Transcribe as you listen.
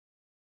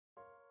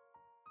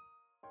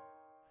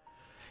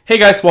Hey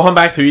guys, welcome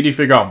back to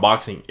ITTTTT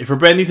Unboxing. If you're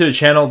brand new to the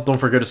channel, don't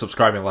forget to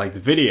subscribe and like the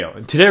video.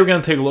 And today we're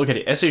going to take a look at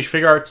the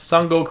S.H.Figuarts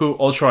Son Goku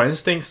Ultra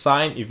Instinct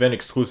Signed Event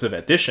Exclusive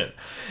Edition.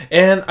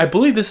 And I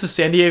believe this is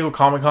San Diego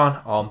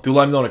Comic-Con. Do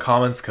let me know in the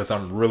comments because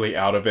I'm really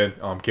out of it.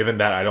 Given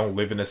that I don't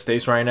live in the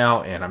States right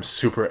now and I'm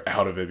super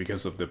out of it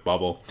because of the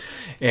bubble.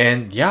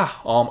 And yeah,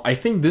 I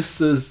think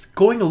this is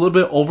going a little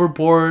bit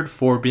overboard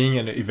for being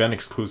an event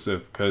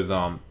exclusive because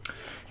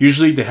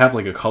usually they have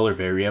like a color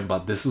variant,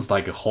 but this is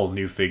like a whole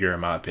new figure in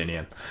my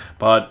opinion.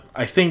 But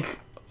I think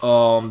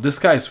this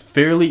guy is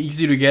fairly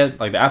easy to get.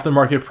 Like the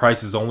aftermarket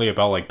price is only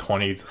about like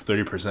 20 to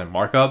 30%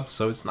 markup,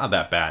 so it's not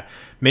that bad.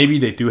 Maybe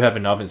they do have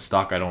enough in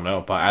stock, I don't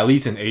know, but at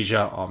least in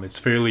Asia, it's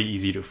fairly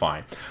easy to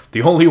find.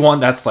 The only one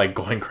that's like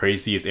going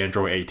crazy is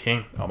Android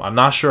 18. I'm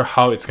not sure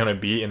how it's gonna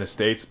be in the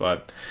States,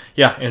 but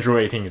yeah,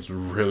 Android 18 is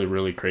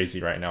really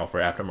crazy right now for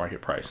aftermarket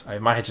price. I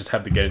might just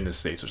have to get in the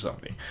States or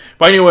something.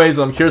 But anyways,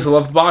 here's the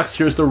left of the box,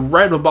 here's the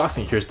right of the box,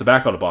 and here's the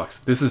back of the box.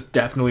 This is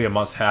definitely a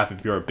must-have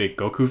if you're a big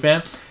Goku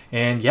fan.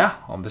 And yeah,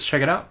 let's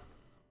check it out.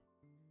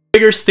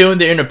 Figure still in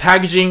the inner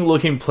packaging,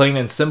 looking plain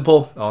and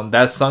simple.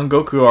 That's Son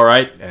Goku,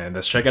 alright, and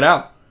let's check it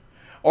out.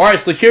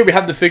 Alright, so here we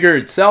have the figure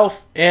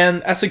itself,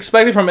 and as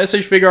expected from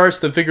S.H.Figuarts,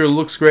 the figure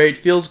looks great,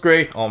 feels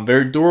great,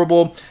 very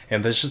durable,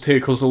 and let's just take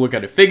a closer look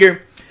at the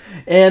figure.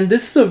 And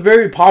this is a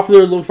very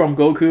popular look from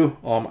Goku.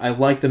 I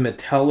like the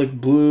metallic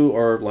blue,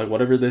 or like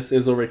whatever this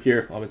is over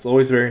here. It's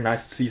always very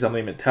nice to see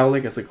something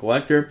metallic as a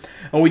collector.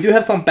 And we do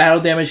have some battle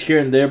damage here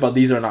and there, but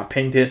these are not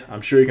painted.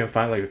 I'm sure you can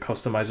find like a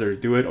customizer to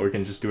do it, or you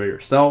can just do it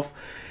yourself.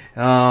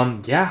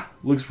 Yeah,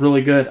 looks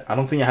really good. I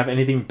don't think I have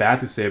anything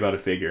bad to say about a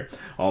figure.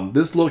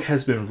 This look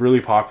has been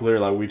really popular.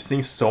 Like we've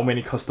seen so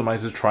many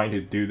customizers trying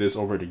to do this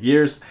over the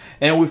years,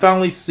 and we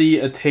finally see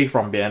a take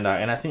from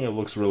Bandai, and I think it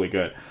looks really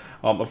good.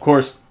 Of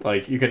course,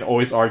 like you can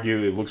always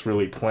argue it looks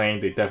really plain.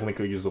 They definitely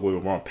could use a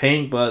little more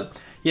paint, but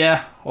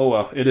yeah, oh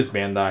well, it is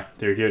Bandai.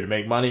 They're here to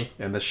make money,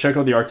 and let's check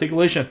out the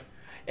articulation.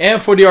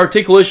 And for the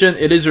articulation,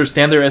 it is your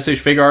standard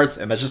S.H.Figuarts,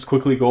 and let's just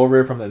quickly go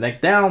over it from the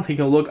neck down. He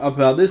can look up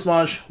about this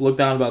much, look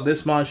down about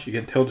this much. You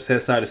can tilt his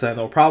head side to side,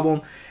 no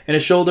problem. And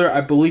his shoulder,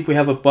 I believe we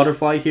have a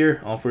butterfly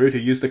here for you to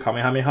use the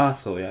Kamehameha,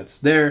 so yeah, it's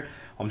there.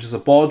 Just a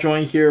ball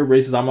joint here,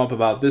 raise his arm up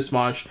about this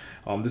much.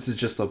 This is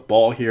just a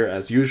ball here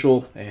as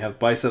usual. And you have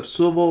bicep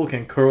swivel,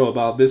 can curl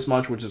about this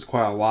much, which is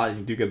quite a lot, and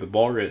you do get the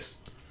ball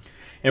wrist.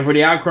 And for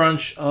the ab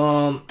crunch,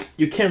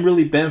 you can't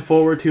really bend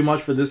forward too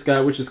much for this guy,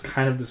 which is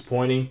kind of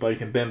disappointing, but you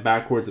can bend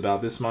backwards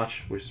about this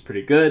much, which is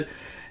pretty good.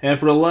 And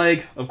for the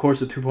leg, of course,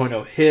 the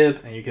 2.0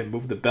 hip, and you can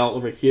move the belt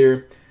over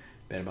here,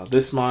 bend about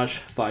this much,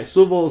 thigh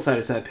swivel,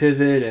 side-to-side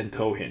pivot, and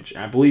toe hinge.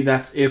 And I believe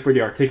that's it for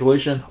the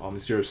articulation.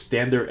 It's your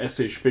standard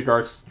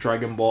S.H.Figuarts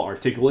Dragon Ball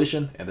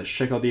articulation, and let's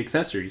check out the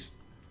accessories.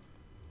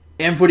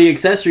 And for the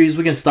accessories,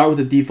 we can start with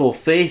the default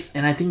face,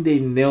 and I think they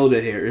nailed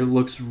it here. It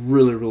looks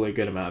really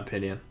good in my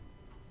opinion.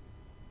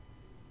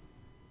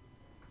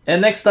 And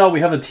next up,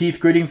 we have a teeth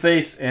gritting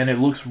face, and it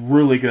looks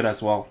really good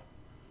as well.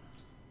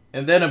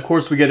 And then, of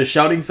course, we get a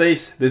shouting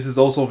face. This is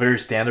also very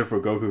standard for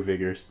Goku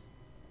figures.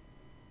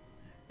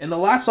 And the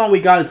last one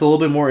we got is a little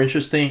bit more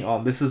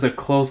interesting. This is a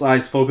closed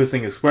eyes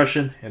focusing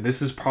expression, and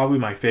this is probably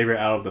my favorite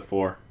out of the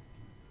four.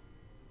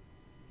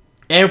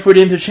 And for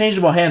the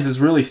interchangeable hands, it's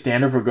really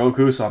standard for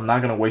Goku, so I'm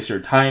not going to waste your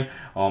time.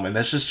 And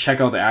let's just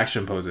check out the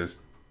action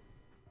poses.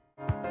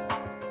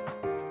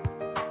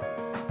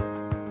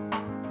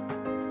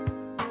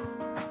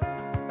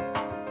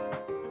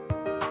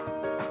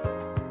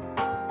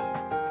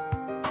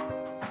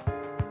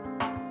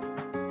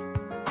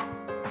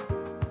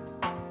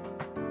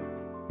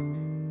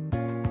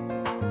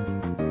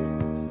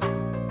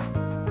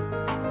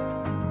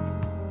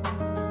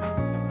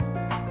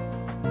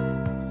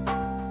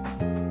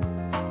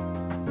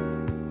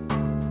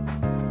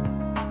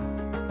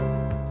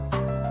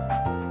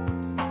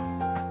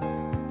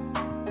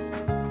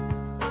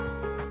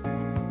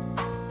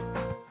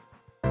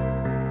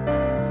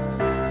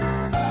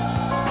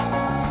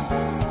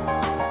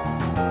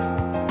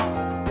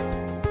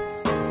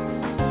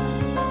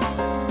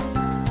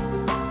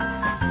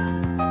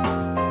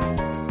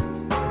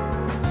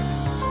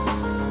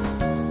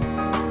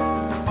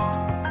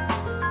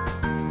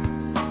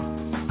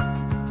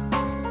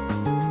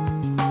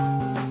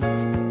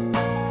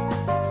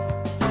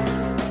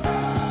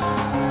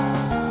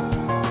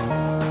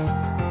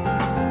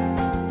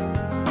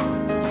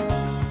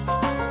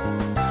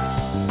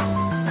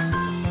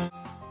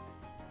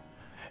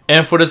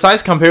 And for the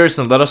size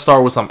comparison, let us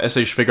start with some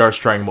S.H.Figuarts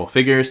Dragon Ball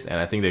figures, and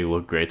I think they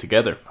look great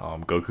together.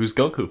 Goku's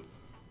Goku.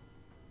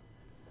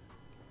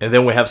 And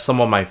then we have some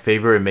of my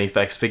favorite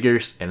Mayfax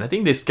figures, and I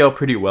think they scale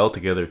pretty well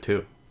together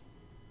too.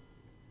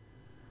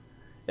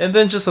 And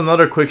then just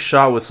another quick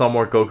shot with some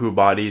more Goku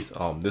bodies.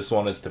 This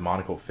one is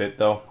demonical fit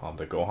though,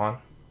 the Gohan.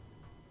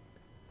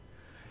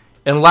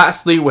 And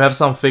lastly, we have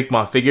some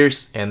Figma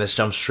figures, and let's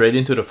jump straight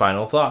into the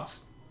final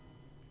thoughts.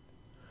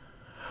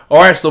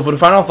 Alright, so for the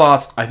final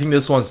thoughts, I think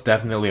this one's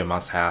definitely a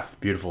must-have.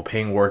 Beautiful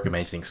paint work,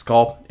 amazing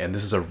sculpt, and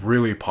this is a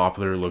really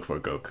popular look for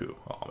Goku.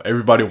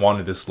 Everybody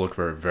wanted this look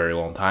for a very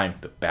long time.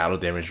 The battle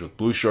damage with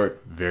blue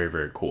short,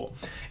 very cool.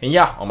 And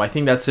yeah, I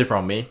think that's it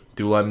from me.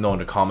 Do let me know in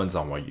the comments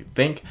on what you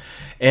think.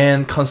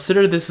 And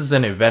consider this is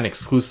an event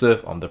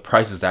exclusive. The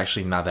price is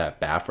actually not that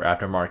bad for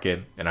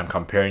aftermarket, and I'm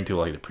comparing to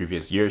like the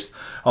previous years.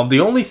 The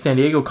only San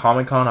Diego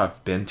Comic-Con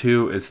I've been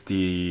to is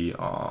the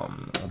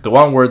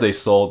one where they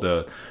sold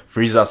the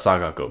Frieza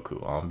Saga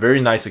Goku.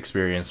 Very nice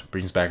experience,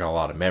 brings back a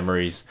lot of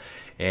memories.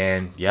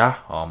 And yeah,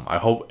 I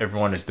hope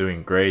everyone is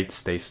doing great.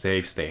 Stay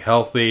safe, stay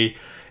healthy,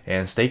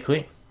 and stay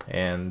clean.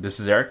 And this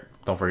is Eric.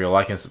 Don't forget to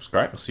like and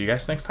subscribe. I'll see you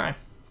guys next time.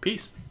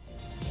 Peace.